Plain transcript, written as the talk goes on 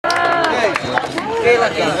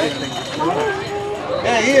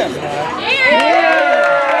Yeah, Ian.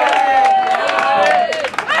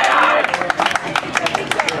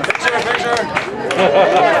 Picture.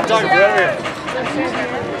 I'm talking forever.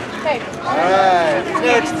 Alright, who's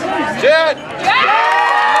next? Jet!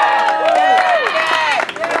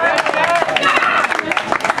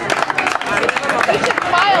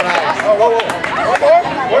 Oh, whoa.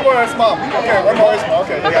 One more, that's mom. Okay, one more is mom.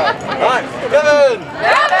 Okay, yeah. Alright, Kevin!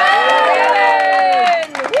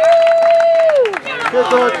 Good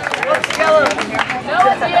coach. Looks yellow.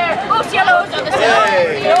 Noah's here. Looks yellow's on the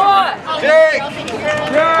side. Noah. Jake!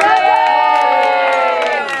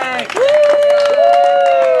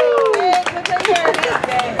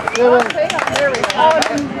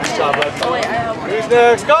 Nice job, bud. Who's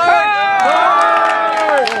next? Go!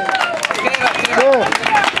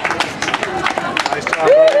 Nice job,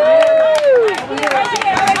 bud.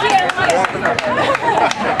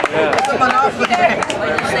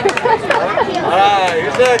 Alright,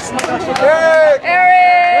 who's next? Eric!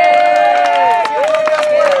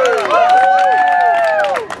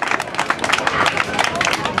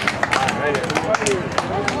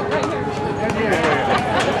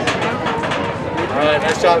 Alright,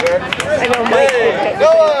 nice job, Eric. I know Mike. Hey,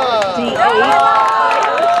 Noah! D8.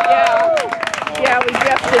 Yeah, we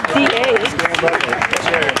drafted D8.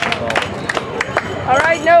 All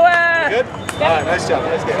right, Noah. Good? Alright, nice job.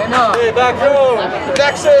 Nice game. Hey, back row.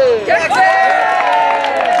 Jackson!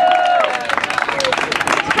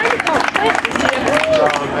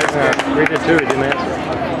 We did too, he didn't answer.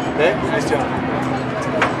 Okay, nice job.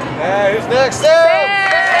 Hey, who's next? Sam!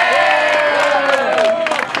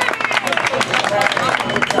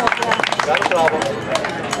 Got a problem.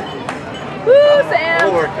 Woo, Sam.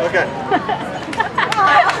 It'll work, okay.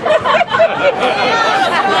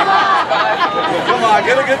 Come on,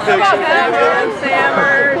 get a good picture.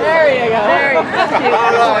 Sammer. There you go. There you go.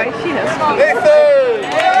 All right. She knows. Nathan!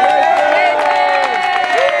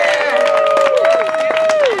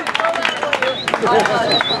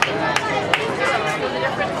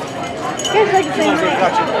 You guys like the same thing.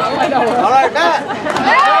 All right, Matt!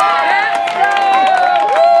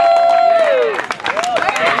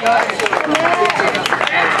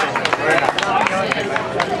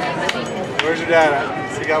 Where's your dad at?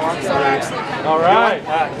 Has he got one? All right.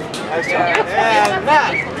 Nice job. And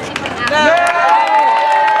Matt!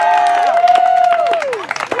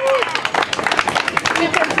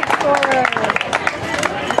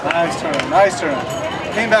 Nice turn.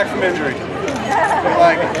 Came back from injury. I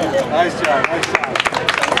like it. Nice job.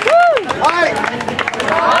 Mike!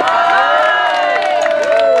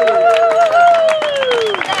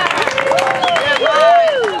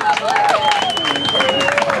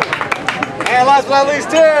 And last but not least,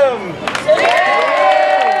 Tim!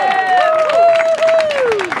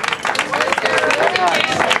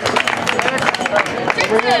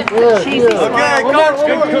 Okay, Coach,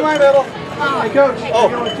 come to my middle. Hey, Coach. Oh.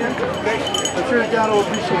 Okay. I'm sure his dad will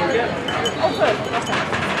appreciate it.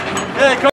 Hey, Coach.